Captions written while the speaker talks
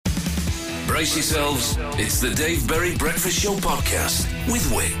Brace yourselves. It's the Dave Berry Breakfast Show podcast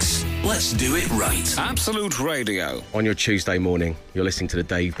with Wix. Let's do it right. Absolute Radio. On your Tuesday morning, you're listening to the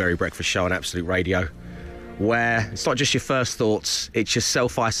Dave Berry Breakfast Show on Absolute Radio, where it's not just your first thoughts, it's your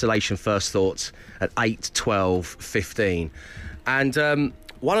self-isolation first thoughts at 8, 12, 15. And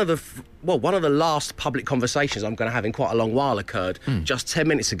one of the last public conversations I'm going to have in quite a long while occurred just 10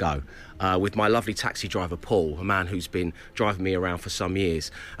 minutes ago with my lovely taxi driver, Paul, a man who's been driving me around for some years.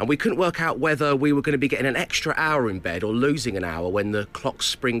 And we couldn't work out whether we were going to be getting an extra hour in bed or losing an hour when the clocks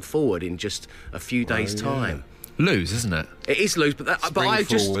spring forward in just a few days' time. Lose, isn't it? It is lose, but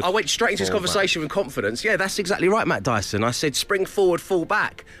I went straight into this conversation with confidence. Yeah, that's exactly right, Matt Dyson. I said, spring forward, fall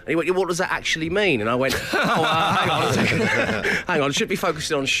back. And he went, what does that actually mean? And I went, hang on a second. Hang on, I should be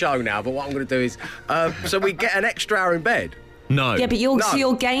focusing on show now, but what I'm going to do is... so we get an extra hour in bed. No. Yeah, but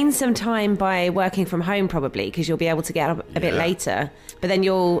you'll gain some time by working from home probably, because you'll be able to get up a bit later, but then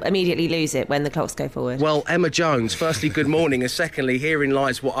you'll immediately lose it when the clocks go forward. Well, Emma Jones, firstly, good morning, and secondly, herein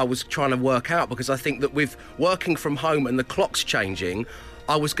lies what I was trying to work out, because I think that with working from home and the clocks changing,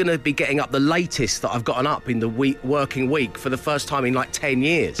 I was going to be getting up the latest that I've gotten up in the working week for the first time in like 10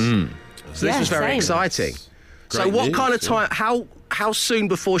 years. So this was very exciting. So what kind of time, how soon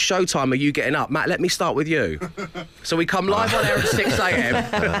before showtime are you getting up? Matt, let me start with you. So we come live on air at 6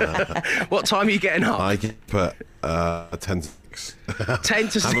 a.m. What time are you getting up? I get up at 10 to 6. 10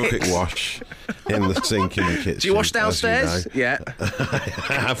 to 6? Have a quick wash in the sink in the kitchen. Do you wash downstairs? You know. Yeah.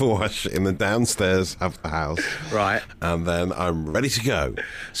 I have a wash in the downstairs of the house. Right. And then I'm ready to go.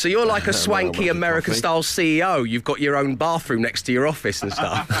 So you're like a swanky American-style CEO. You've got your own bathroom next to your office and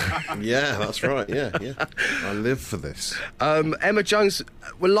stuff. Yeah, that's right. Yeah. I live for this. Emma Jones,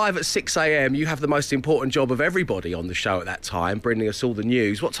 we're live at 6 a.m. You have the most important job of everybody on the show at that time, bringing us all the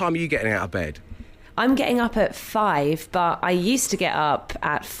news. What time are you getting out of bed? I'm getting up at 5, but I used to get up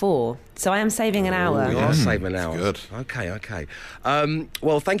at 4, so I am saving an hour. You are saving an hour. Good. Okay.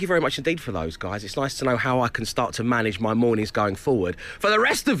 Well, thank you very much indeed for those, guys. It's nice to know how I can start to manage my mornings going forward. For the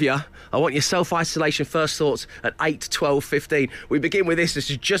rest of you, I want your self-isolation first thoughts at 8, 12, 15. We begin with this. This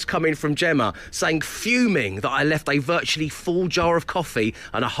has just come in from Gemma, saying, fuming that I left a virtually full jar of coffee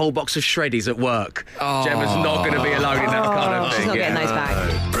and a whole box of shreddies at work. Gemma's not going to be alone in that kind of thing. She's not getting those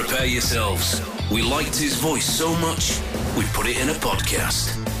back. Prepare yourselves. We liked his voice so much, we put it in a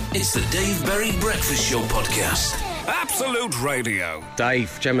podcast. It's the Dave Berry Breakfast Show podcast. Absolute Radio.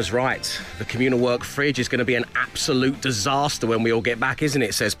 Dave, Gemma's right. The communal work fridge is going to be an absolute disaster when we all get back, isn't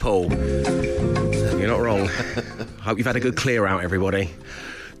it, says Paul. You're not wrong. Hope you've had a good clear out, everybody.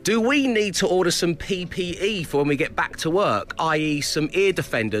 Do we need to order some PPE for when we get back to work, i.e. some ear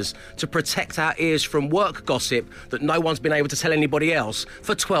defenders to protect our ears from work gossip that no one's been able to tell anybody else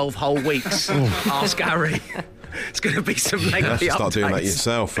for 12 whole weeks? Ask Harry. It's going to be some lengthy updates. Start doing that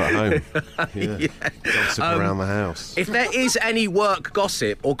yourself at home. Yeah. Gossip around the house. If there is any work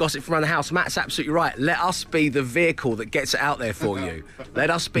gossip or gossip from around the house, Matt's absolutely right. Let us be the vehicle that gets it out there for you.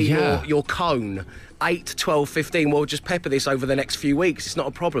 Let us be your cone. 8, 12, 15. We'll just pepper this over the next few weeks. It's not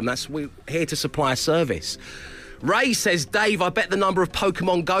a problem. We're here to supply a service. Ray says, Dave, I bet the number of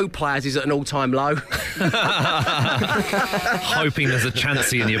Pokemon Go players is at an all-time low. Hoping there's a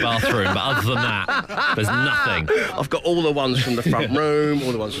Chansey in your bathroom, but other than that, there's nothing. I've got all the ones from the front room,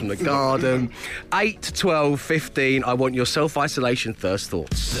 all the ones from the garden. 8, 12, 15. I want your self-isolation first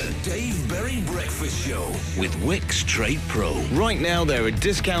thoughts. The Dave Berry Breakfast Show with Wix Trade Pro. Right now, there are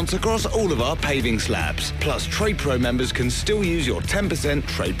discounts across all of our paving slabs. Plus, Trade Pro members can still use your 10%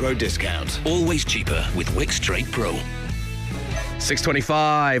 Trade Pro discount. Always cheaper with Wix Trade Pro.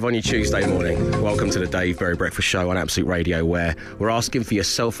 6:25 on your Tuesday morning. Welcome to the Dave Berry Breakfast Show on Absolute Radio, where we're asking for your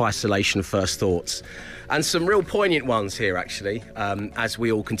self-isolation first thoughts. And some real poignant ones here, actually, as we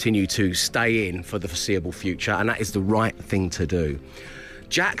all continue to stay in for the foreseeable future, and that is the right thing to do.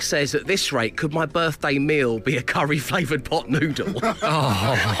 Jack says, at this rate, could my birthday meal be a curry-flavoured pot noodle?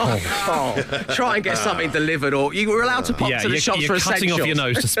 Try and get something delivered, or you were allowed to pop to the shops for essentials. You're cutting off your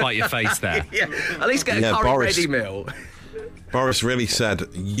nose to spite your face there. At least get a curry-ready meal. Boris really said,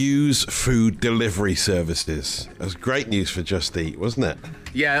 use food delivery services. That was great news for Just Eat, wasn't it?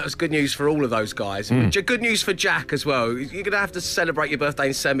 Yeah, it was good news for all of those guys. Good news for Jack as well. You're going to have to celebrate your birthday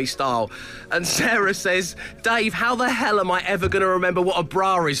in semi-style. And Sarah says, Dave, how the hell am I ever going to remember what a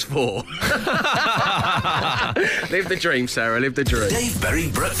bra is for? Live the dream, Sarah, live the dream. Dave Berry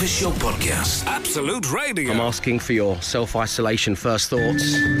Breakfast Show podcast. Absolute Radio. I'm asking for your self-isolation first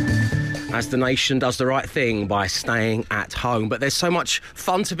thoughts, as the nation does the right thing by staying at home. But there's so much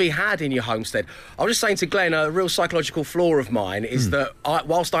fun to be had in your homestead. I was just saying to Glenn, a real psychological flaw of mine is that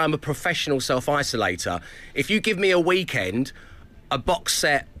whilst I am a professional self-isolator, if you give me a weekend, a box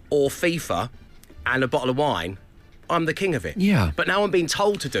set or FIFA and a bottle of wine, I'm the king of it. Yeah. But now I'm being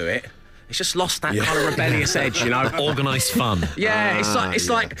told to do it. It's just lost that kind of rebellious edge, you know. Organised fun. Yeah, it's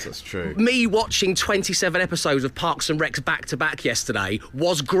like that's true. Me watching 27 episodes of Parks and Recs back to back yesterday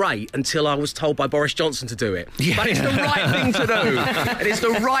was great until I was told by Boris Johnson to do it. Yeah. But it's the right thing to do. It is the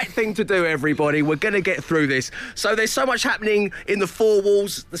right thing to do, everybody. We're going to get through this. So there's so much happening in the four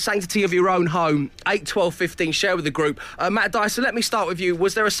walls, the sanctity of your own home. 8, 12, 15, share with the group. Matt Dyson, let me start with you.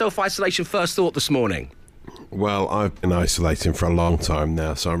 Was there a self-isolation first thought this morning? Well, I've been isolating for a long time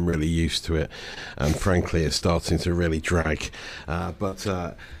now, so I'm really used to it. And frankly, it's starting to really drag. But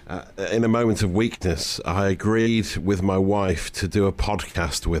in a moment of weakness, I agreed with my wife to do a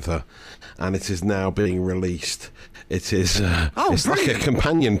podcast with her, and it is now being released. It is it's like a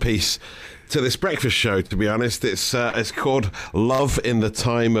companion piece to this breakfast show, to be honest. It's called Love in the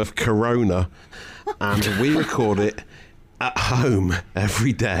Time of Corona, and we record it at home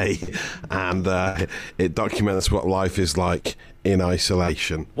every day, and it documents what life is like in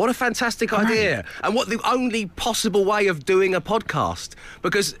isolation. What a fantastic idea. And what the only possible way of doing a podcast,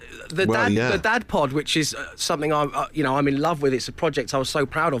 because the Dad Pod, which is something I'm in love with. It's a project I was so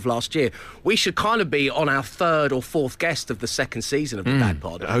proud of last year. We should kind of be on our 3rd or 4th guest of the 2nd season of the Dad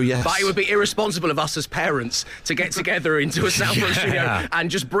Pod. Oh, yes. But it would be irresponsible of us as parents to get together into a soundproof studio and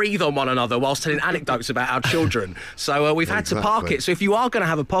just breathe on one another whilst telling anecdotes about our children. So we've had to park it. So if you are going to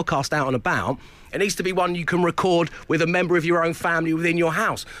have a podcast out and about, it needs to be one you can record with a member of your own family within your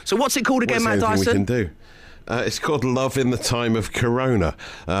house. So what's it called again, Matt Dyson? We can do. It's called Love in the Time of Corona.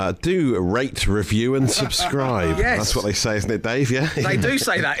 Do rate, review and subscribe. Yes. That's what they say, isn't it, Dave? Yeah. They do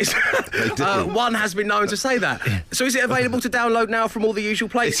say that. They do. One has been known to say that. So is it available to download now from all the usual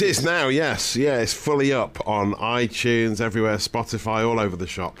places? It is now, yes. Yeah, it's fully up on iTunes, everywhere, Spotify, all over the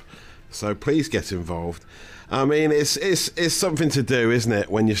shop. So please get involved. I mean, it's something to do, isn't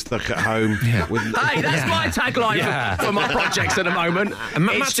it, when you're stuck at home? Hey, that's my tagline for my projects at the moment.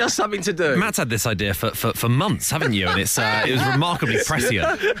 It's just something to do. Matt's had this idea for months, haven't you? And it was remarkably prescient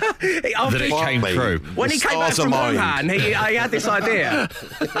that it came through. When he came back from Wuhan, he had this idea.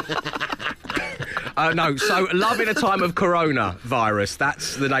 So Love in a Time of Coronavirus.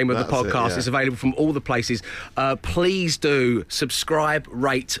 That's the name of the podcast. It's available from all the places. Please do subscribe,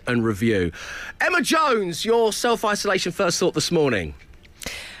 rate and review. Emma Jones, your self-isolation first thought this morning.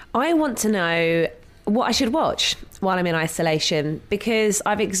 I want to know what I should watch while I'm in isolation, because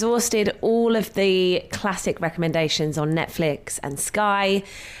I've exhausted all of the classic recommendations on Netflix and Sky,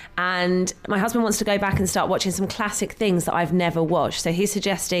 and my husband wants to go back and start watching some classic things that I've never watched. So he's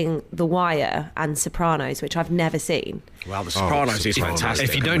suggesting The Wire and Sopranos, which I've never seen. Well, The Sopranos is fantastic.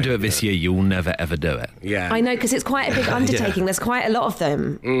 If you don't do it this year, you'll never ever do it. Yeah, I know, because it's quite a big undertaking. There's quite a lot of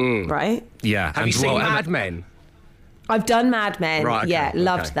them, right? Yeah. Have you seen Mad Men? I've done Mad Men, right, okay,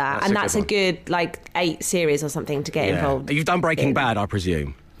 loved that. And that's a good 8 series or something to get involved. You've done Breaking Bad, I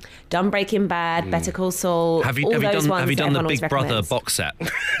presume. Done Breaking Bad, Better Call Saul, Have you all done the Big Brother recommends. box set?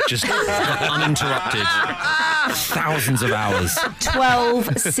 Just uninterrupted. Thousands of hours.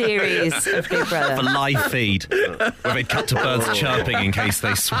 12 series of Big Brother. For live feed, where they cut to birds chirping in case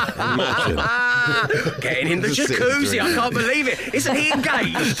they swim. Getting in the jacuzzi, I can't believe it. Isn't he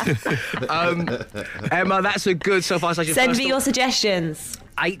engaged? Emma, that's a good self-isolation. Send me your suggestions.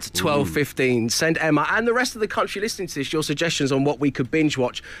 8, 12, 15. Send Emma and the rest of the country listening to this your suggestions on what we could binge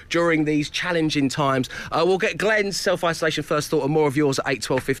watch during these challenging times. We'll get Glenn's self-isolation first thought and more of yours at 8,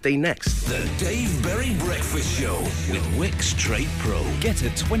 12, 15 next. The Dave Berry Breakfast Show with Wix Trade Pro. Get a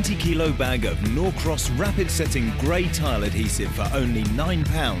 20-kilo bag of Norcross Rapid Setting Grey Tile Adhesive for only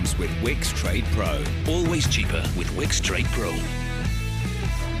 £9 with Wix Trade Pro. Always cheaper with Wix Trade Pro.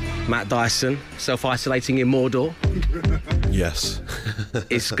 Matt Dyson, self-isolating in Mordor. Yes.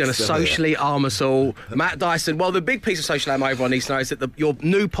 It's going to socially arm us all. Matt Dyson, well, the big piece of social arm everyone needs to know is that your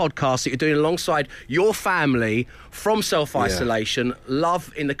new podcast that you're doing alongside your family from self-isolation,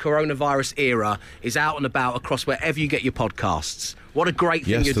 Love in the Coronavirus Era, is out and about across wherever you get your podcasts. What a great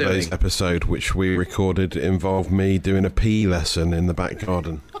thing you're doing. Yesterday's episode, which we recorded, involved me doing a PE lesson in the back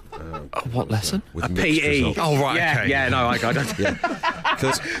garden. What lesson? With A mixed PE. results. Oh, right, okay. Yeah, no, I don't.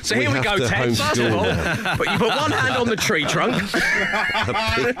 So here we have go, to Ted. First of all, homeschool. but you put one hand on the tree trunk.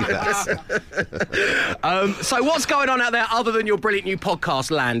 So what's going on out there other than your brilliant new podcast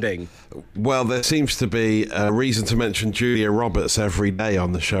landing? Well, there seems to be a reason to mention Julia Roberts every day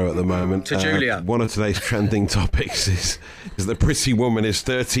on the show at the moment. To Julia. One of today's trending topics is the pretty woman is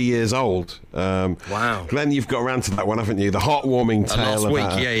 30 years old. Wow. Glenn, you've got around to that one, haven't you? The heartwarming tale last week,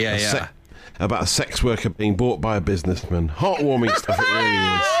 about yeah. about a sex worker being bought by a businessman. Heartwarming stuff, it really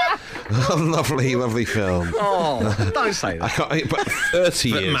is. Lovely, lovely film. Oh, don't say that. But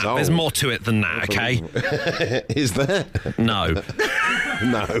 30 But years Matt, old. there's more to it than that, okay? Is there? No.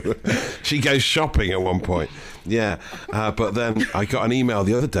 No. She goes shopping at one point. Yeah. But then I got an email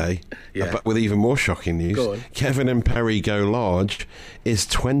the other day, but with even more shocking news. Go on. Kevin and Perry Go Large is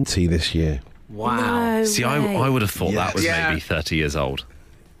 20 this year. Wow. No See, way. I would have thought that was Yeah. maybe 30 years old.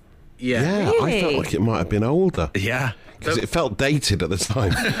 Yeah, I Really? felt like it might have been older. Yeah. Because it felt dated at the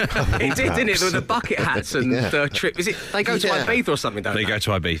time. It did, didn't it? With the bucket hats and the trip. Is it? They go to Ibiza or something, don't they? They go to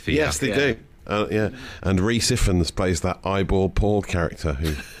Ibiza. Yes, they Yeah. do. Yeah. And Rhys Ifans plays that eyeball Paul character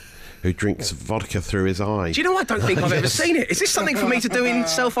who drinks vodka through his eye. Do you know, I don't think I've ever Yes. seen it. Is this something for me to do in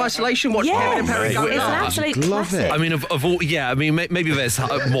self-isolation? Watch Kevin and Perry Yes, Go it's an Large? absolute Love classic. it. I mean, of all, yeah, I mean, maybe there's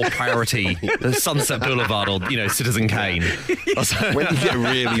more priority, Sunset Boulevard or, Citizen Kane. When you get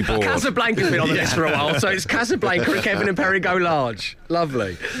really bored. Casablanca's been on the list for a while, so it's Casablanca and Kevin and Perry Go Large.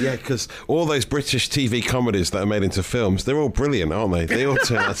 Lovely. Yeah, because all those British TV comedies that are made into films, they're all brilliant, aren't they? They all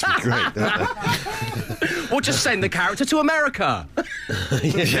turn out to be great, don't they? Or just send the character to America.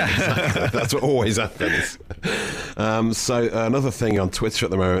 Yeah, that's what always happens. So another thing on Twitter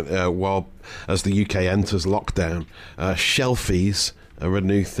at the moment, as the UK enters lockdown, shelfies are a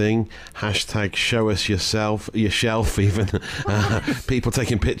new thing. Hashtag show us your shelf even. People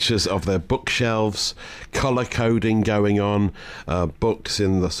taking pictures of their bookshelves, colour coding going on, books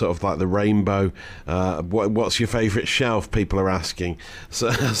in the sort of like the rainbow. What's your favourite shelf? People are asking. So,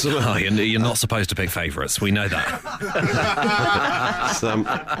 Oh, you're not supposed to pick favourites. We know that.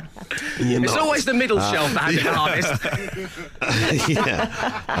 It's always the middle shelf that has it hardest.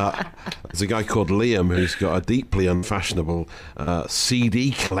 Yeah. There's a guy called Liam who's got a deeply unfashionable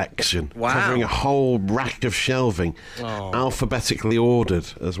CD collection, Wow. covering a whole rack of shelving, alphabetically ordered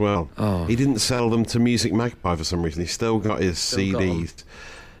as well. He didn't sell them to Music Magpie for some reason. He's still got his CDs.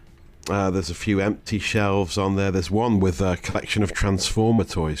 There's a few empty shelves on there. There's one with a collection of Transformer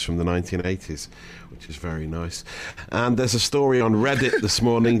toys from the 1980s, which is very nice. And there's a story on Reddit this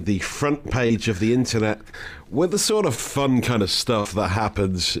morning, the front page of the internet, with the sort of fun kind of stuff that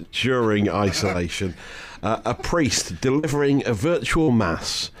happens during isolation. A priest delivering a virtual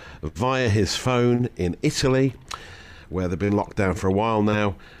mass via his phone in Italy, where they've been locked down for a while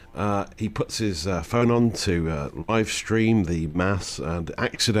now. He puts his phone on to live stream the mass and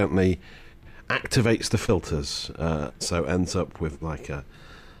accidentally activates the filters, so ends up with like a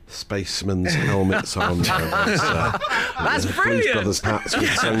spaceman's helmets on. That's Blues brilliant. Brothers hats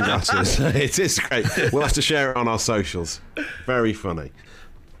with sunglasses. It is great. We'll have to share it on our socials. Very funny.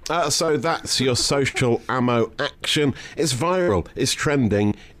 So that's your social ammo action. It's viral, it's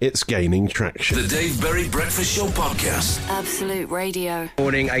trending, it's gaining traction. The Dave Berry Breakfast Show podcast. Absolute Radio.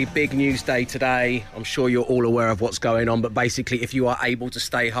 Morning, a big news day today. I'm sure you're all aware of what's going on, but basically, if you are able to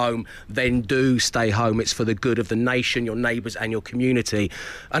stay home, then do stay home. It's for the good of the nation, your neighbours and your community.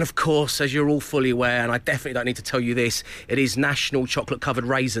 And of course, as you're all fully aware, and I definitely don't need to tell you this, it is National Chocolate Covered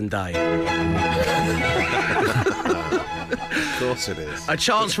Raisin Day. Of course it is. A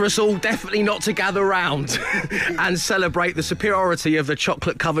chance for us all definitely not to gather round and celebrate the superiority of the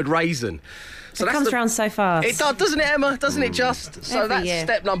chocolate-covered raisin. So It comes around so fast. It does, doesn't it, Emma? Doesn't it just? So Every that's year.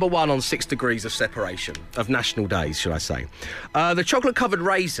 step number one on 6 degrees of separation, of national days, should I say. The chocolate-covered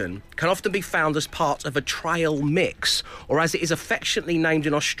raisin can often be found as part of a trail mix, or as it is affectionately named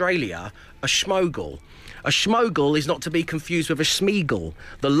in Australia, a schmogel. A schmogel is not to be confused with a Smeagol,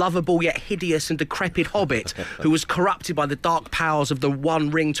 the lovable yet hideous and decrepit hobbit who was corrupted by the dark powers of the One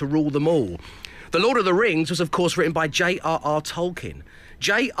Ring to rule them all. The Lord of the Rings was, of course, written by J.R.R. Tolkien.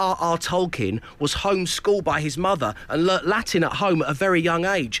 J.R.R. Tolkien was homeschooled by his mother and learnt Latin at home at a very young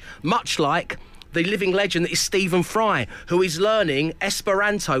age, much like the living legend that is Stephen Fry, who is learning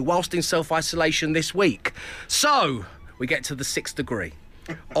Esperanto whilst in self-isolation this week. So, we get to the 6th degree.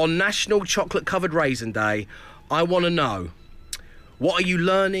 On National Chocolate Covered Raisin Day, I want to know, what are you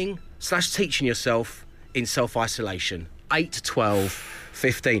learning / teaching yourself in self-isolation? 8, 12,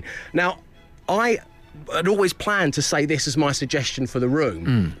 15. Now, I had always planned to say this as my suggestion for the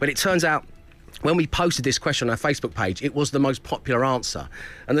room, but it turns out when we posted this question on our Facebook page, it was the most popular answer.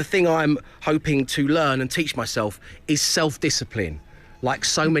 And the thing I'm hoping to learn and teach myself is self-discipline, like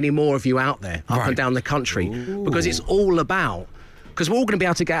so many more of you out there, up and down the country, because it's all about... Because we're all going to be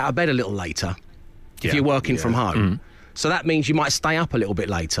able to get out of bed a little later if you're working from home. So that means you might stay up a little bit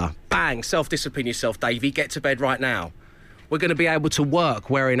later. Bang, self-discipline yourself, Davey. Get to bed right now. we're going to be able to work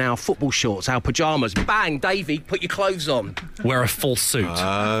wearing our football shorts, our pyjamas. Bang, Davey, put your clothes on. Wear a full suit.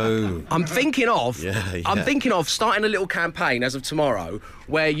 Oh. I'm thinking of starting a little campaign as of tomorrow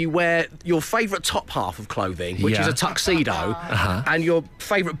where you wear your favourite top half of clothing, which is a tuxedo, and your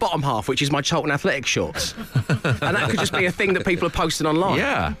favourite bottom half, which is my Charlton Athletic shorts. And that could just be a thing that people are posting online.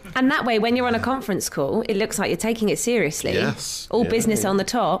 Yeah. And that way, when you're on a conference call, it looks like you're taking it seriously. Yes. All business on the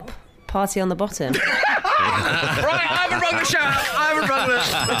top, party on the bottom. Right, I haven't rung the shout. I haven't rung the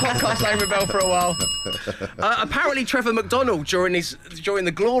podcast name bell for a while. Apparently, Trevor McDonald, during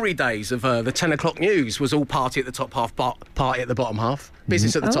the glory days of the 10 o'clock news, was all party at the top half, party at the bottom half.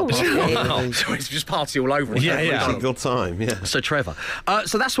 Business at the top half. Really? Wow. So it's just party all over. Single time, yeah. So, Trevor.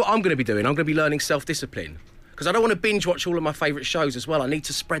 So that's what I'm going to be doing. I'm going to be learning self-discipline. Because I don't want to binge watch all of my favourite shows as well. I need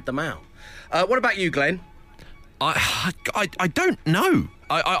to spread them out. What about you, Glenn? I don't know.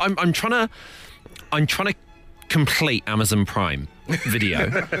 I'm trying to complete Amazon Prime Video.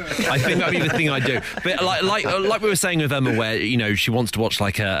 I think that'd be the thing I do. But like we were saying with Emma, where she wants to watch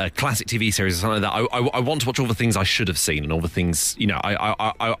like a classic TV series or something like that. I want to watch all the things I should have seen and all the things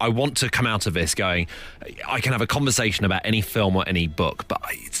I want to come out of this going. I can have a conversation about any film or any book, but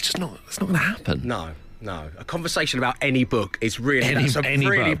it's not going to happen. No, a conversation about any book is really any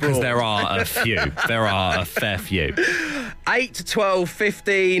really book, because there are a few. There are a fair few. 8 to 12,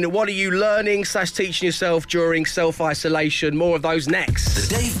 15. What are you learning / teaching yourself during self-isolation? More of those next.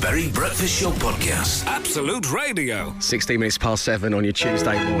 The Dave Berry Breakfast Show Podcast. Absolute Radio. 16 minutes past 7 on your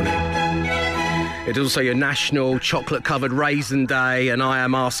Tuesday morning. It's also your National Chocolate-Covered Raisin Day, and I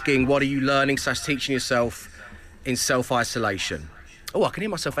am asking, what are you learning / teaching yourself in self-isolation? Oh, I can hear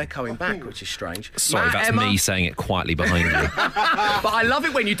myself echoing back, which is strange. Sorry, that's Emma. me saying it quietly behind you. But I love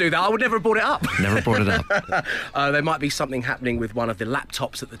it when you do that. I would never have brought it up. Never brought it up. There might be something happening with one of the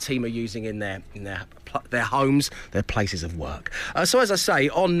laptops that the team are using in their homes, their places of work. So as I say,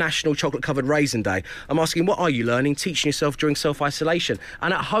 on National Chocolate Covered Raisin Day, I'm asking, what are you learning, teaching yourself during self-isolation?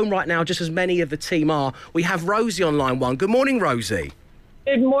 And at home right now, just as many of the team are, we have Rosie on line 1. Good morning, Rosie.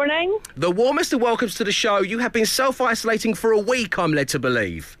 Good morning. The warmest of welcomes to the show. You have been self-isolating for a week, I'm led to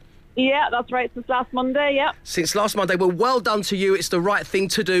believe. Yeah, that's right, since last Monday, yeah. Since last Monday. Well, well done to you. It's the right thing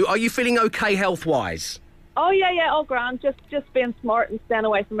to do. Are you feeling okay health-wise? Oh, yeah, all grand. Just being smart and staying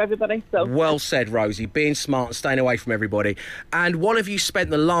away from everybody. So. Well said, Rosie. Being smart and staying away from everybody. And what have you spent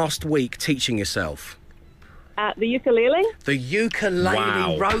the last week teaching yourself? The ukulele. The ukulele.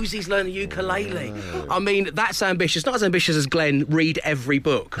 Wow. Rosie's learned the ukulele. I mean, that's ambitious. Not as ambitious as Glenn read every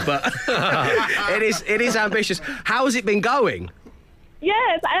book, but it is ambitious. How has it been going? Yeah,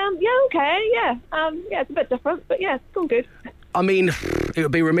 okay, yeah. It's a bit different, but yeah, it's going good. I mean, it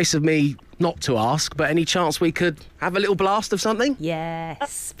would be remiss of me not to ask, but any chance we could have a little blast of something?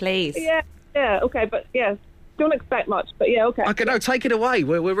 Yes, please. Yeah, okay, but yeah, don't expect much, but yeah, okay. Okay, no, take it away.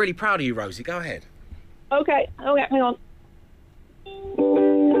 We're really proud of you, Rosie. Go ahead. Okay, hang on.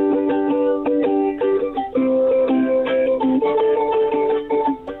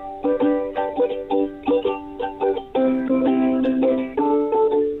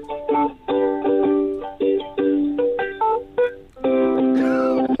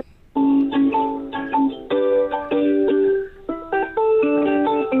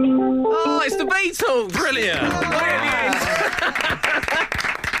 Oh, it's the Beatles! Brilliant.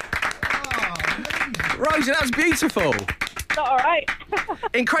 Rosie, that was beautiful. All right.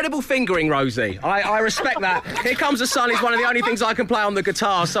 Incredible fingering, Rosie. I respect that. Here Comes the Sun is one of the only things I can play on the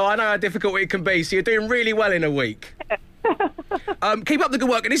guitar, so I know how difficult it can be. So you're doing really well in a week. Keep up the good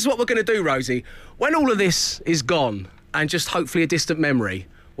work, and this is what we're going to do, Rosie. When all of this is gone, and just hopefully a distant memory,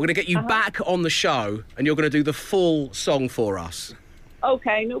 we're going to get you back on the show, and you're going to do the full song for us.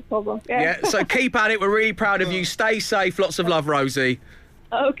 Okay, no problem. Yeah, so keep at it. We're really proud of you. Stay safe. Lots of love, Rosie.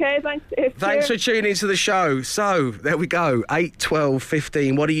 Okay, thanks. Thanks for tuning into the show. So, there we go. 8, 12,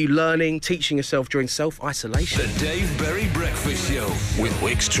 15. What are you learning, teaching yourself during self-isolation? The Dave Berry Breakfast Show with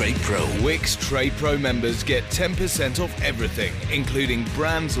Wix Trade Pro. Wix Trade Pro members get 10% off everything, including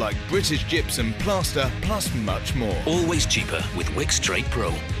brands like British Gypsum Plaster, plus much more. Always cheaper with Wix Trade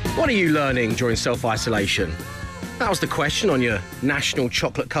Pro. What are you learning during self-isolation? That was the question on your National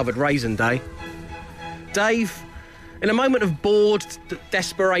Chocolate-Covered Raisin Day. Dave, in a moment of bored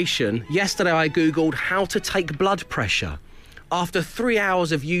desperation, yesterday I Googled how to take blood pressure. After 3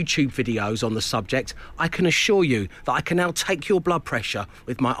 hours of YouTube videos on the subject, I can assure you that I can now take your blood pressure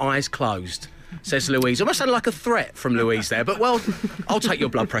with my eyes closed. says Louise. Almost sounded like a threat from Louise there, but, well, I'll take your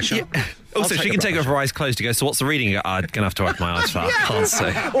blood pressure. Yeah. Also, she can take her eyes closed. You go, so what's the reading? I'm going to have to open my eyes for that. Can't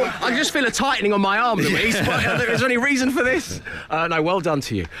say. Well, I just feel a tightening on my arm, Louise. Is there any reason for this? No, well done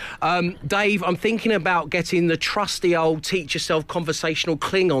to you. Dave, I'm thinking about getting the trusty old Teach Yourself Conversational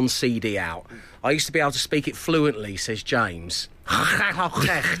Klingon CD out. I used to be able to speak it fluently, says James.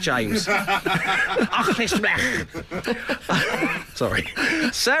 James. Sorry.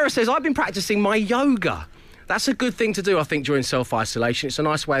 Sarah says, I've been practising my yoga. That's a good thing to do, I think, during self-isolation. It's a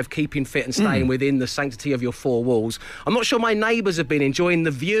nice way of keeping fit and staying within the sanctity of your four walls. I'm not sure my neighbours have been enjoying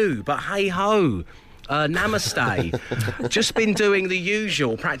the view, but hey-ho. Namaste. Just been doing the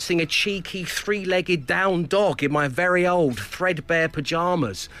usual, practising a cheeky three-legged down dog in my very old threadbare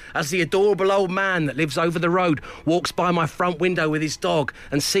pyjamas as the adorable old man that lives over the road walks by my front window with his dog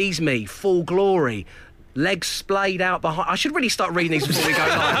and sees me, full glory, legs splayed out behind... I should really start reading these before we go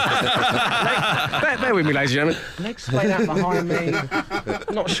live. Bear with me, ladies and gentlemen. Legs splayed out behind me.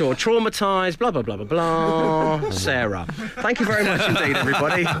 Not sure. Traumatised, blah, blah, blah, blah, blah. Sarah. Thank you very much indeed,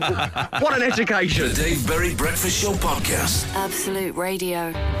 everybody. What an education. The Dave Berry Breakfast Show podcast. Absolute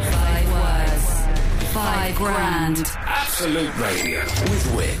Radio. 5 words. 5 grand. Absolute Radio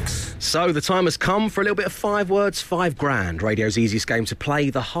with Wix. So the time has come for a little bit of 5 words, 5 grand. Radio's easiest game to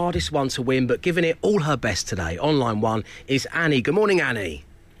play, the hardest one to win, but giving it all her best today. Online one is Annie. Good morning, Annie.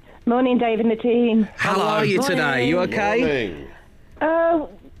 Morning, Dave and the team. How are you today? You okay?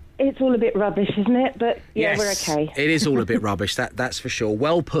 It's all a bit rubbish, isn't it? But yeah, Yes, we're okay. it is all a bit rubbish, that's for sure.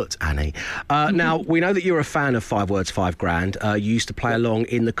 Well put, Annie. Now, we know that you're a fan of 5 words, 5 grand. You used to play along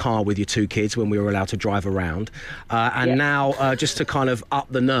in the car with your 2 kids when we were allowed to drive around. Now, just to kind of up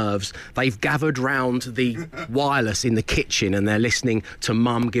the nerves, they've gathered round the wireless in the kitchen and they're listening to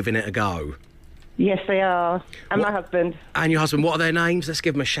Mum giving it a go. Yes, they are. And my husband, And your husband, what are their names? Let's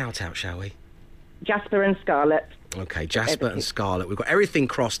give them a shout out, shall we? Jasper and Scarlett. Okay, Jasper and Everything. Scarlett. We've got everything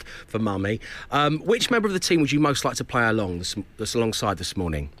crossed for Mummy. Which member of the team would you most like to play along alongside this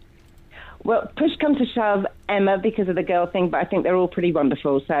morning? Well, push come to shove, Emma, because of the girl thing, but I think they're all pretty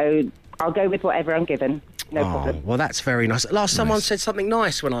wonderful, so I'll go with whatever I'm given. No problem. Well, that's very nice. Someone said something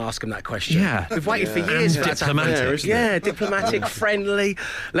nice when I asked them that question. Yeah. We've waited for years for that to happen. Diplomatic. Yeah, diplomatic, friendly.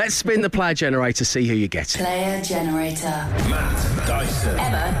 Let's spin the player generator, see who you get. Player generator. Matt Dyson.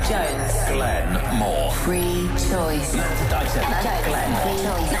 Emma Jones. Glenn Moore. Free choice. Dyson. Emma Jones. Free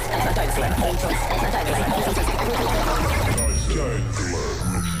choice. Emma Jones. Free choice.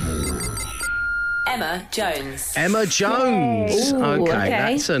 Emma Jones. Emma Jones. Ooh, okay.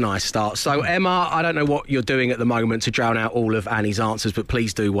 That's a nice start. So, Emma, I don't know what you're doing at the moment to drown out all of Annie's answers, but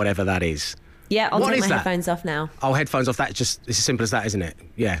please do whatever that is. Yeah, I'll What take is my that? headphones off now. Oh, headphones off. It's as simple as that, isn't it?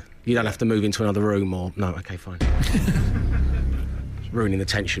 Yeah. You don't have to move into another room or... No, okay, fine. Ruining the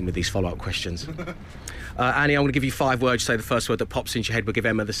tension with these follow-up questions. Annie, I'm going to give you 5 words. Say the first word that pops into your head. We'll give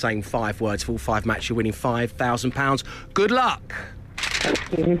Emma the same 5 words. For all 5 matches, you're winning £5,000. Good luck.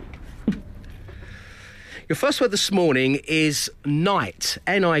 Thank you. Your first word this morning is night.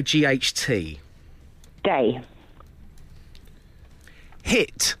 N-I-G-H-T. Day.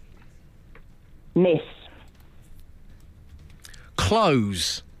 Hit. Miss.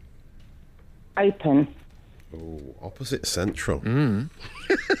 Close. Open. Ooh, opposite central.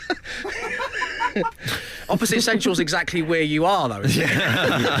 Opposite Central's exactly where you are, though, isn't it?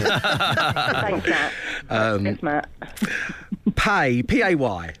 Thanks, Matt. Thanks, Matt. Pay.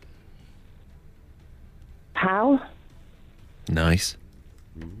 P-A-Y. Pal. Nice.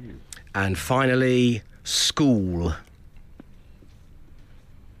 And finally, school.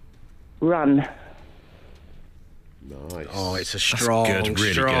 Run. Nice. Oh, it's a strong, good,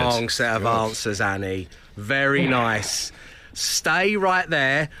 really strong good. set of answers, Annie. Very nice. Stay right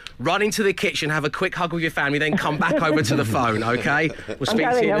there, run into the kitchen, have a quick hug with your family, then come back over to the phone, okay? We'll speak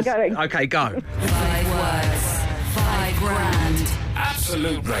to you. I'm going. Okay, go. 5 words. 5 grand.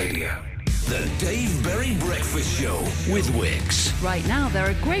 Absolute Radio. The Dave Berry Breakfast Show with Wix. Right now, there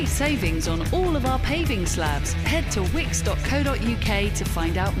are great savings on all of our paving slabs. Head to wix.co.uk to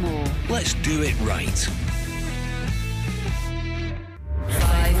find out more. Let's do it right.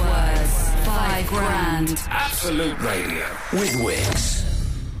 5 words. 5 grand. Absolute Radio with Wix.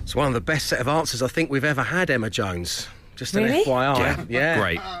 It's one of the best set of answers I think we've ever had, Emma Jones. Just an Really? FYI. Yeah.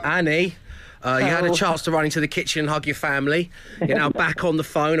 Great. Annie, you had a chance to run into the kitchen and hug your family. You're now back on the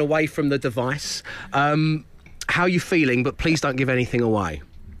phone, away from the device. How are you feeling? But please don't give anything away.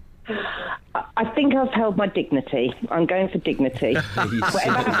 I I think I've held my dignity. I'm going for dignity.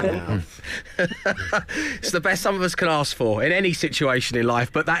 Whatever happens. It's the best some of us can ask for in any situation in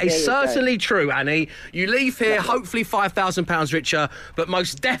life, but that is certainly true, Annie. You leave here hopefully £5,000 richer, but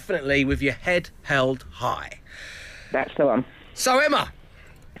most definitely with your head held high. That's the one. So, Emma.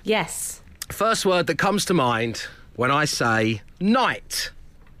 Yes. First word that comes to mind when I say night.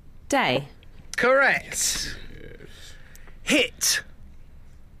 Day. Correct. Hit.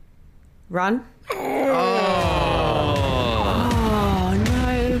 Run. Oh,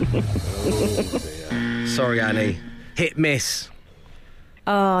 no. Sorry, Annie. Hit miss.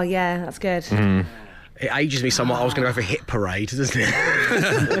 Oh, yeah, that's good. It ages me somewhat. I was going to go for hit parade, doesn't it?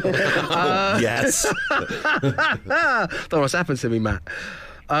 Yes. Don't know what's happened to me, Matt.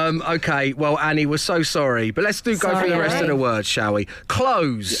 Okay, well, Annie, we're so sorry. But let's go through the rest of the words, shall we?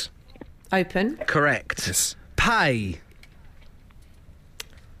 Close. Open. Correct. Yes. Pay.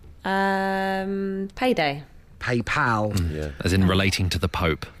 Payday. PayPal. Yeah. As in relating to the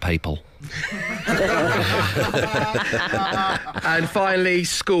Pope, papal. And finally,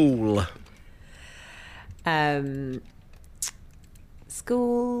 school.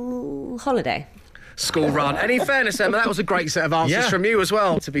 School holiday. School run. And in fairness, Emma, that was a great set of answers from you as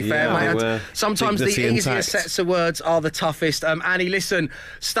well, to be fair, mate. Sometimes the dignity easiest intact. sets of words are the toughest. Annie, listen,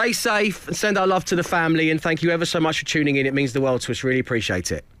 stay safe and send our love to the family, and thank you ever so much for tuning in. It means the world to us. Really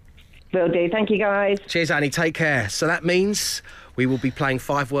appreciate it. Will do. Thank you, guys. Cheers, Annie. Take care. So that means we will be playing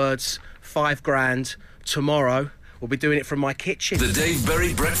 5 words, £5,000 tomorrow. We'll be doing it from my kitchen. The Dave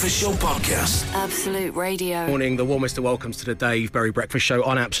Berry Breakfast Show podcast. Absolute Radio. Morning, the warmest of welcomes to the Dave Berry Breakfast Show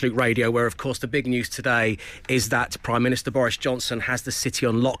on Absolute Radio, where, of course, the big news today is that Prime Minister Boris Johnson has the city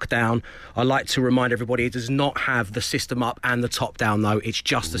on lockdown. I'd like to remind everybody it does not have the system up and the top down, though. It's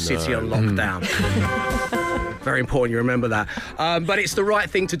just the city on lockdown. Very important you remember that. But it's the right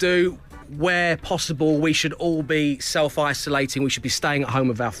thing to do. Where possible, we should all be self-isolating. We should be staying at home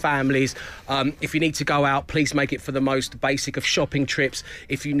with our families. If you need to go out, please make it for the most basic of shopping trips.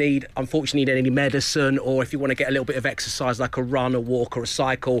 If you unfortunately need any medicine, or if you want to get a little bit of exercise like a run, a walk or a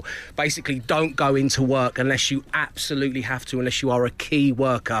cycle, basically don't go into work unless you absolutely have to, unless you are a key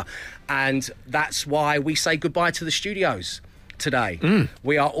worker. And that's why we say goodbye to the studios today.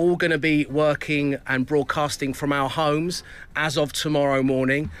 We are all going to be working and broadcasting from our homes as of tomorrow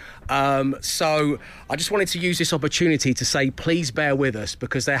morning. So I just wanted to use this opportunity to say please bear with us,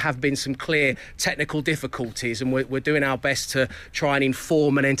 because there have been some clear technical difficulties, and we're doing our best to try and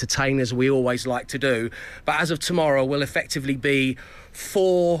inform and entertain as we always like to do. But as of tomorrow, we'll effectively be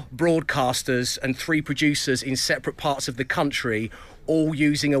 4 broadcasters and 3 producers in separate parts of the country, all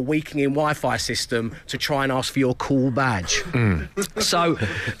using a weakening Wi-Fi system to try and ask for your cool badge. So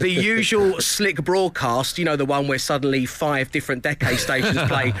the usual slick broadcast, you know, the one where suddenly 5 different decade stations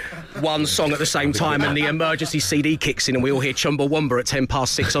play one song at the same time and the emergency CD kicks in and we all hear Chumbawamba at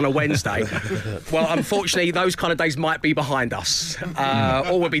 6:10 on a Wednesday. Well, unfortunately, those kind of days might be behind us.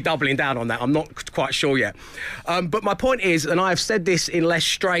 Or we'll be doubling down on that. I'm not quite sure yet. But my point is, and I've said this in less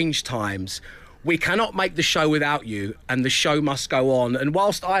strange times, we cannot make the show without you, and the show must go on. And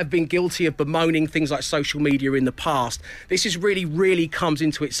whilst I have been guilty of bemoaning things like social media in the past, this is really comes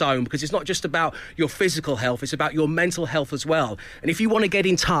into its own, because it's not just about your physical health, it's about your mental health as well. And if you want to get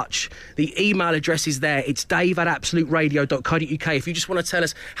in touch, the email address is there. It's dave@absoluteradio.co.uk. If you just want to tell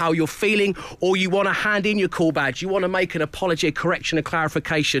us how you're feeling, or you want to hand in your call badge, you want to make an apology, a correction, a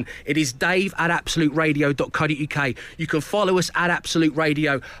clarification, it is dave@absoluteradio.co.uk. You can follow us at Absolute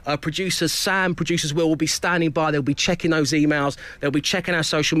Radio. Producers Sam, producers will be standing by. They'll be checking those emails. They'll be checking our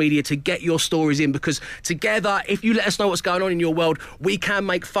social media to get your stories in, because together, if you let us know what's going on in your world, we can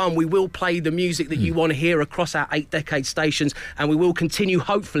make fun. We will play the music that you want to hear across our 8-decade stations, and we will continue,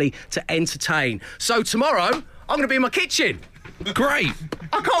 hopefully, to entertain. So tomorrow, I'm going to be in my kitchen. Great.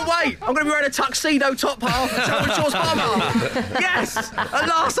 I can't wait. I'm going to be wearing a tuxedo top half and Shaw's bottom half. Yes, at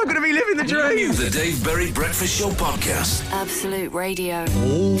last I'm going to be living the dream. The Dave Berry Breakfast Show podcast. Absolute Radio.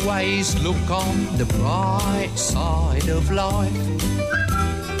 Always look on the bright side of life.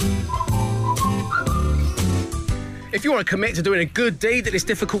 If you want to commit to doing a good deed at this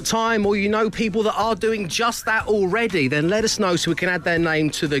difficult time, or you know people that are doing just that already, then let us know so we can add their name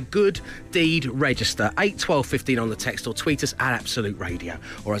to the Good Deed Register. 8 12 15 on the text, or tweet us at Absolute Radio.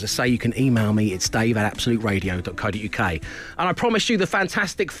 Or as I say, you can email me. It's dave@absoluteradio.co.uk. And I promised you the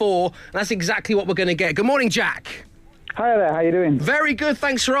Fantastic Four, and that's exactly what we're going to get. Good morning, Jack. Hi there, how you doing? Very good,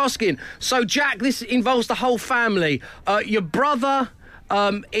 thanks for asking. So, Jack, this involves the whole family. Your brother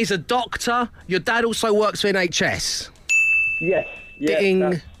is a doctor. Your dad also works for NHS. Yes.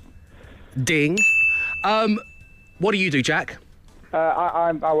 Ding. Ding. What do you do, Jack?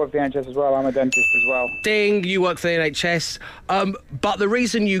 I work for the NHS as well. I'm a dentist as well. Ding, you work for the NHS. But the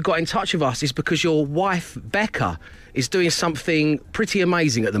reason you got in touch with us is because your wife, Becca, is doing something pretty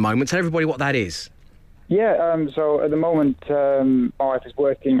amazing at the moment. Tell everybody what that is. Yeah, so at the moment, my wife is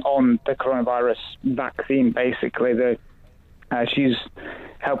working on the coronavirus vaccine, basically. She's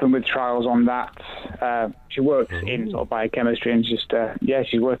helping with trials on that. She works in sort of biochemistry and just,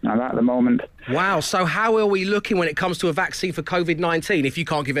 she's working on that at the moment. Wow, so how are we looking when it comes to a vaccine for COVID-19? If you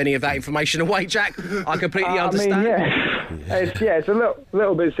can't give any of that information away, Jack, I completely understand. It's a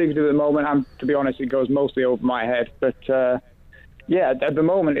little bit secretive at the moment, and to be honest, it goes mostly over my head, but... at the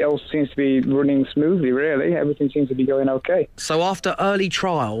moment, it all seems to be running smoothly, really. Everything seems to be going okay. So after early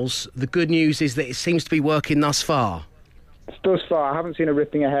trials, the good news is that it seems to be working thus far. Thus far, I haven't seen her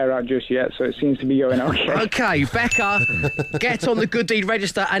ripping her hair out just yet, so it seems to be going okay. OK, Becca, get on the good deed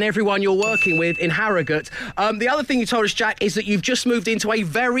register and everyone you're working with in Harrogate. The other thing you told us, Jack, is that you've just moved into a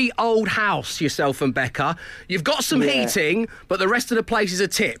very old house, yourself and Becca. You've got some heating, but the rest of the place is a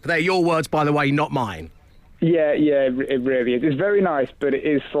tip. They're your words, by the way, not mine. Yeah, it really is. It's very nice, but it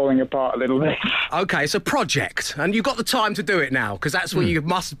is falling apart a little bit. OK, it's a project, and you've got the time to do it now, because that's where you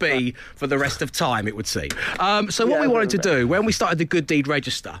must be for the rest of time, it would seem. So what we wanted to do, when we started the Good Deed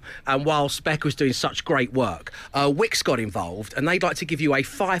Register, and whilst Becca was doing such great work, Wix got involved, and they'd like to give you a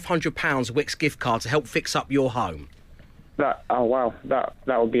 £500 Wix gift card to help fix up your home. Oh, wow. That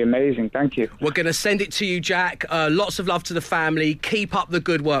would be amazing. Thank you. We're going to send it to you, Jack. Lots of love to the family. Keep up the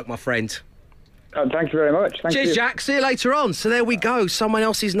good work, my friend. Thank you very much. Cheers, Jack. See you later on. So there we go. Someone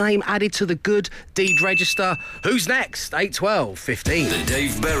else's name added to the Good Deed Register. Who's next? 8, 12, 15. The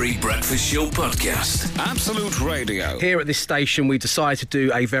Dave Berry Breakfast Show Podcast. Absolute Radio. Here at this station, we decided to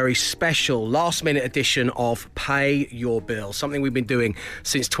do a very special last-minute edition of Pay Your Bill, something we've been doing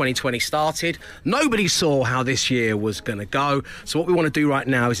since 2020 started. Nobody saw how this year was going to go. So what we want to do right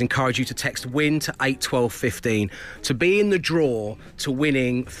now is encourage you to text WIN to 8, 12, 15 to be in the draw to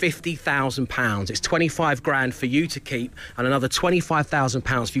winning £50,000. It's 25 grand for you to keep and another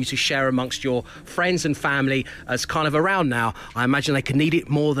 £25,000 for you to share amongst your friends and family. As kind of around now, I imagine they can need it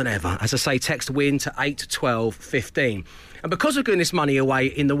more than ever. As I say, text WIN to 8, 12, 15. And because we're giving this money away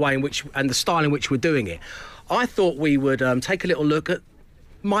in the way in which and the style in which we're doing it, I thought we would take a little look at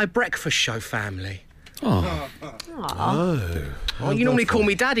my breakfast show family. Oh, you normally call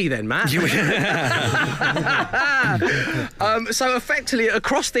me Daddy then, Matt. So effectively,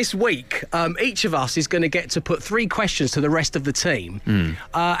 across this week, each of us is going to get to put 3 questions to the rest of the team.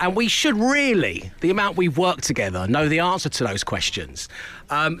 And we should really, the amount we've worked together, know the answer to those questions.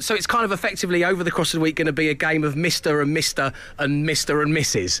 So it's kind of effectively, over the course of the week, going to be a game of Mr. and Mr. and Mr. and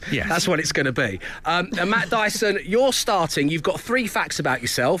Mrs. Yes. That's what it's going to be. And Matt Dyson, you're starting. You've got 3 facts about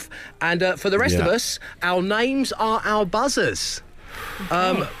yourself. And for the rest of us, our names are our buzzers.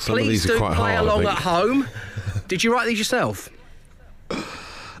 Please do play along at home. Did you write these yourself?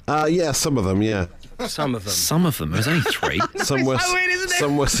 Yeah, some of them, yeah. Some of them. Some of them. There's only 3. Some were, so weird, isn't it?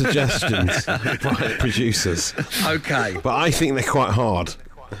 some were suggestions by producers. OK. But I think they're quite hard.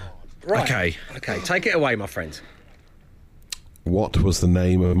 Right. OK, take it away, my friend. What was the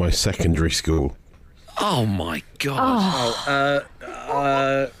name of my secondary school? Oh, my God.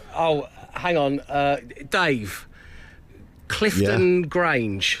 Hang on. Dave. Clifton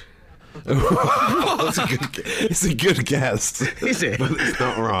Grange. It's a good guess. Is it? But it's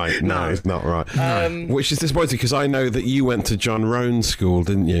not right. No, it's not right. Which is disappointing because I know that you went to John Roan School,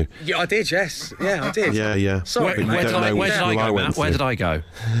 didn't you? Yeah, I did, yes. Yeah, I did. Yeah. Sorry, Where did I go, Matt? Where did I go?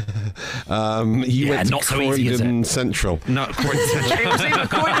 You went to not so easy, is Croydon it? Central. No, Croydon Central. It was either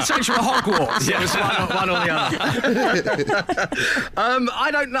Croydon Central or Hogwarts. Yeah. It was one or the other. I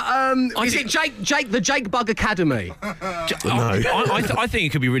don't know. Is it Jake, the Jake Bug Academy? No. I think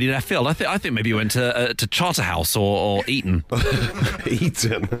it could be really left field. I think maybe you went to Charterhouse or Eton.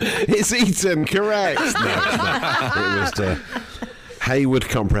 Eton. It's Eton, correct. No, it's not. It was Hayward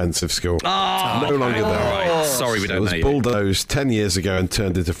Comprehensive School. No longer there. Right. Sorry, we don't know. It was bulldozed 10 years ago and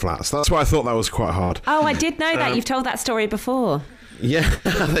turned into flats. That's why I thought that was quite hard. Oh, I did know that. You've told that story before. Yeah,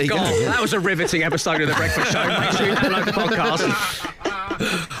 there you go. That was a riveting episode of The Breakfast Show. Make sure you download the podcast.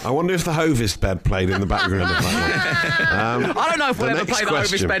 I wonder if the Hovis bed played in the background of that one. I don't know if we'll ever play the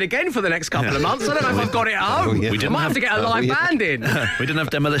Hovis bed again for the next couple of months. I don't know if I've got it at home. We might have to get a live band in. We didn't have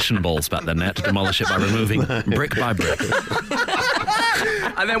demolition balls back then. They had to demolish it by removing brick by brick.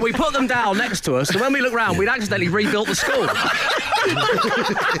 And then we put them down next to us, and when we look round, we'd accidentally rebuilt the school.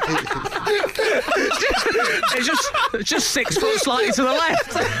 It's just 6 foot slightly to the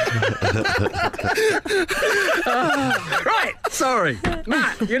left. Right, sorry.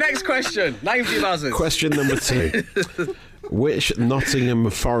 Matt, your next question. Name for your buzzers. Question number 2. Which Nottingham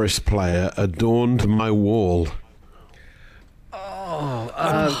Forest player adorned my wall?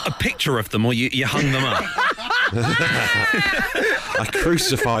 A picture of them, or you hung them up? I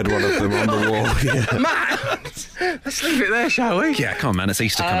crucified one of them on the wall. Yeah. Matt, let's leave it there, shall we? Yeah, come on, man. It's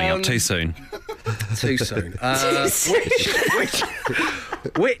Easter coming up too soon. Too soon.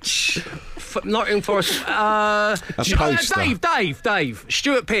 Which Nottingham Forest? Poster. Dave.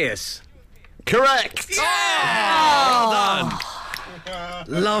 Stuart Pearce. Correct. Well done.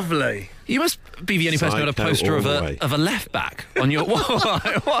 Lovely. You must be the only person who had a poster of a left back on your wall.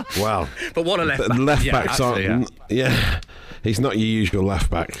 Wow. But what a left back. Left Yeah, backs aren't. absolutely, Yeah. He's not your usual left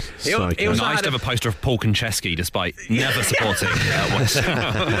back. He also I used to have a poster of Paul Konchesky, despite never supporting West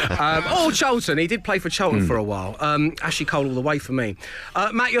Ham. Charlton. He did play for Charlton for a while. Ashley Cole all the way for me.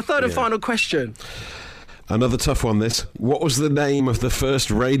 Matt, your third and final question. Another tough one, this. What was the name of the first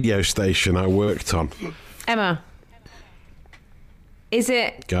radio station I worked on? Emma. Is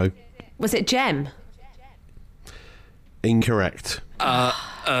it... Go. Was it Gem? Incorrect.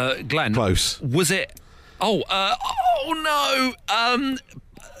 Glenn. Close. Was it... no.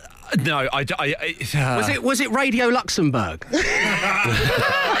 No, Was it Radio Luxembourg?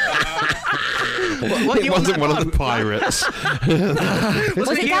 It wasn't one of the pirates. Was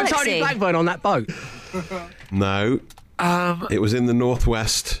it you and Galaxy? Tony Blackburn on that boat? No. It was in the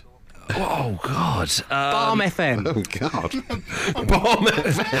northwest. Oh God! Barm FM. Oh God! Bomb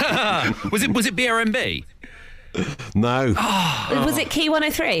FM. Was it BRMB? No. Was it Key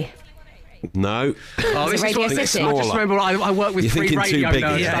 103? No. Oh, this is Radio what, City? I just remember I work with You're 3 thinking radio too big.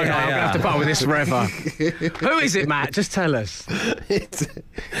 nerds. Yeah, don't I? yeah, I'm going to have to put up with this forever. Who is it, Matt? Just tell us.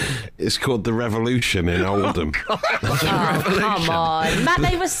 It's called The Revolution in Oldham. Come on. Matt,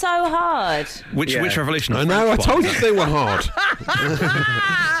 they were so hard. Which revolution? I know. I told you they were hard.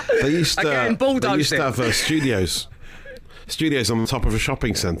 They used Again, to bulldozing. have studios on the top of a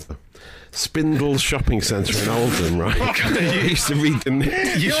shopping centre. Spindle's shopping centre in Oldham, right? You used to read the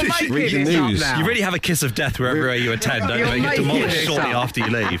news. Now. You really have a kiss of death wherever you attend, don't you? You're You get demolished making shortly this up. after you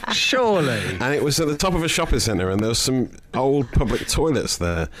leave. Surely. And it was at the top of a shopping centre, and there was some old public toilets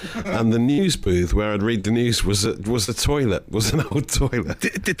there. And the news booth where I'd read the news was a toilet, was an old toilet.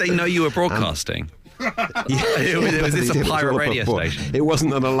 Did they know you were broadcasting? Yeah, was this they a did. pirate It was all radio before. station? It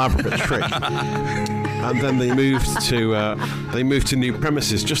wasn't an elaborate trick. And then they moved to new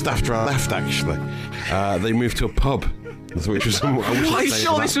premises just after I left. Actually, they moved to a pub, which was. Are you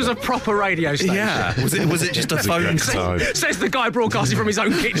sure this was a proper radio station? Yeah. Was it just a phone call? Says the guy broadcasting from his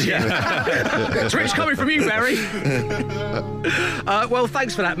own kitchen. Twitch coming from you, Barry. Well,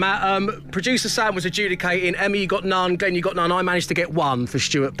 thanks for that, Matt. Producer Sam was adjudicating. Emma, you got none. Glenn, you got none. I managed to get 1 for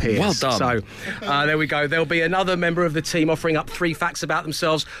Stuart Pearce. Well done. So there we go. There'll be another member of the team offering up 3 facts about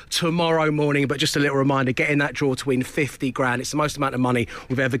themselves tomorrow morning. But just a little reminder, get in that draw to win 50 grand. It's the most amount of money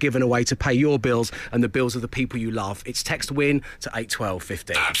we've ever given away to pay your bills and the bills of the people you love. It's text WIN to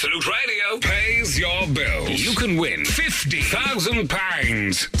 81250. Absolute Radio pays your bills. You can win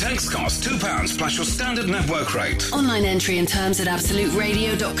 £50,000. Text costs £2 plus your standard network rate. Online entry and terms at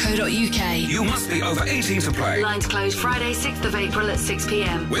absoluteradio.co.uk. You must be over 18 to play. Lines closed Friday, 6th of April at 6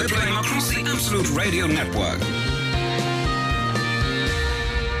 p.m. We're playing across the Absolute Radio network.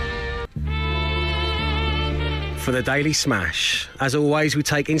 For the Daily Smash. As always, we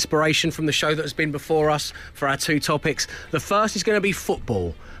take inspiration from the show that has been before us for our 2 topics. The first is going to be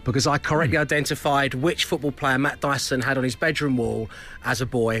football, because I correctly identified which football player Matt Dyson had on his bedroom wall as a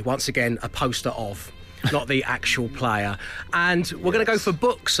boy. Once again, a poster of, not the actual player. And we're going to go for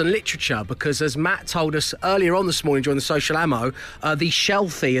books and literature, because as Matt told us earlier on this morning during the social ammo, the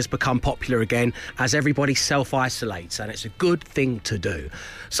shelfie has become popular again as everybody self-isolates, and it's a good thing to do.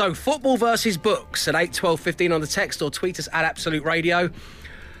 So football versus books at 8:12:15 on the text, or tweet us at Absolute Radio.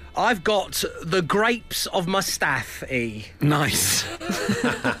 I've got The Grapes of Mustafi. Nice.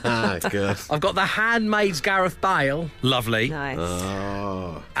 Good. I've got The Handmaid's Gareth Bale. Lovely.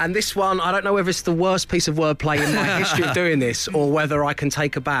 Nice. And this one, I don't know whether it's the worst piece of wordplay in my history of doing this or whether I can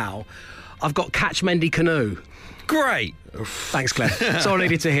take a bow. I've got Catch Mendy Canoe. Great. Thanks, Claire. That's all I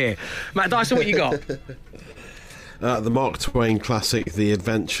needed to hear. Matt Dyson, what you got? The Mark Twain classic, The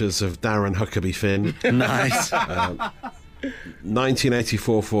Adventures of Darren Huckabee Finn. Nice.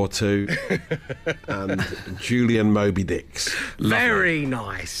 1984-42 and Julian Moby Dix. Very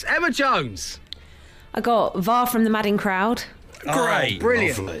nice. Emma Jones. I got VAR from the Madding Crowd. Great.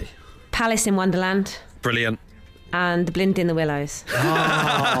 Brilliant. Lovely. Palace in Wonderland. Brilliant. and The Blind in the Willows.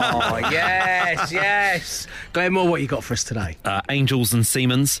 Oh, yes, yes. Glenn Moore, what you got for us today? Angels and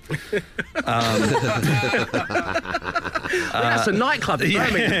Siemens. That's a nightclub in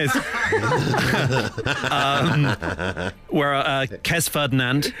Birmingham. Yes. Where Kes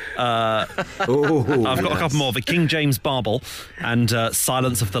Ferdinand. I've got a couple more. The King James Bible and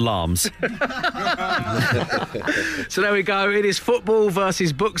Silence of the Lambs. So there we go. It is football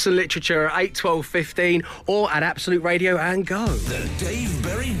versus books and literature at 8, 12, 15 or at Absolute Radio and Go. The Dave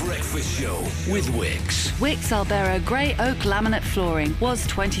Berry Breakfast Show with Wix. Wix Albera Grey Oak Laminate Flooring was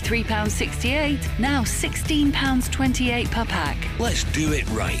 £23.68, now £16.28 per pack. Let's do it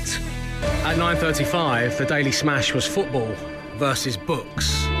right. At 9:35, the Daily Smash was football versus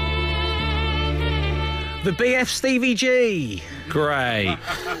books. The BF Stevie G. Great.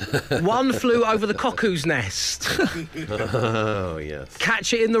 One Flew Over the Cuckoo's Nest. Oh, yes.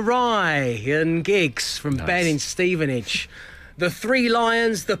 Catch It in the Rye and Gigs from Ben in Stevenage. The Three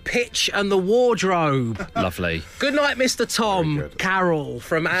Lions, The Pitch and the Wardrobe. Lovely. Good Night, Mr. Tom. Carol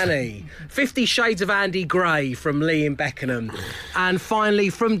from Annie. 50 Shades of Andy Gray from Lee in Beckenham. And finally,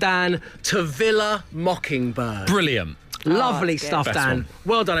 from Dan, To Villa Mockingbird. Brilliant. Lovely stuff, Best Dan. one.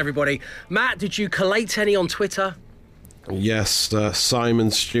 Well done, everybody. Matt, did you collate any on Twitter? Yes, Simon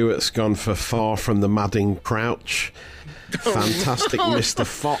Stewart's gone for Far From the Madding Crouch. Fantastic Mr.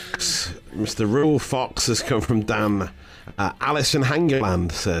 Fox. Mr. Rule Fox has come from Dan. Alison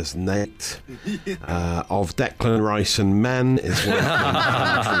Hangerland says Nate. Of Declan Rice and Men is one from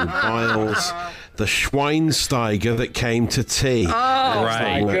Andrew Biles. The Schweinsteiger that came to tea. Oh,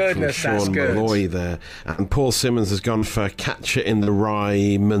 Right. my goodness, From that's Sean good. Malloy there. And Paul Simmons has gone for Catch It in the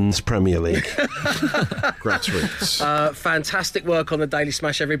Rye Men's Premier League. Grassroots. Fantastic work on the Daily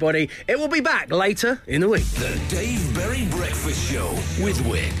Smash, everybody. It will be back later in the week. The Dave Berry Breakfast Show with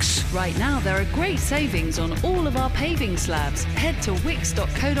Wix. Right now, there are great savings on all of our paving slabs. Head to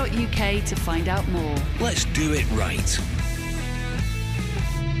wix.co.uk to find out more. Let's do it right.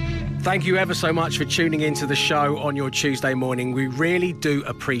 Thank you ever so much for tuning into the show on your Tuesday morning. We really do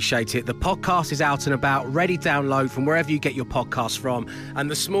appreciate it. The podcast is out and about, ready download from wherever you get your podcasts from. And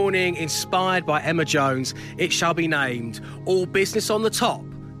this morning, inspired by Emma Jones, it shall be named All Business on the Top,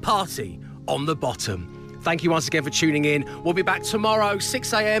 Party on the Bottom. Thank you once again for tuning in. We'll be back tomorrow,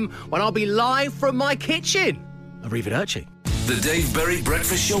 6 a.m, when I'll be live from my kitchen. Arrivederci. The Dave Berry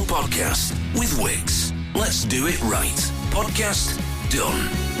Breakfast Show podcast with Wix. Let's do it right. Podcast done.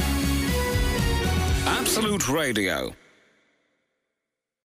 Absolute Radio.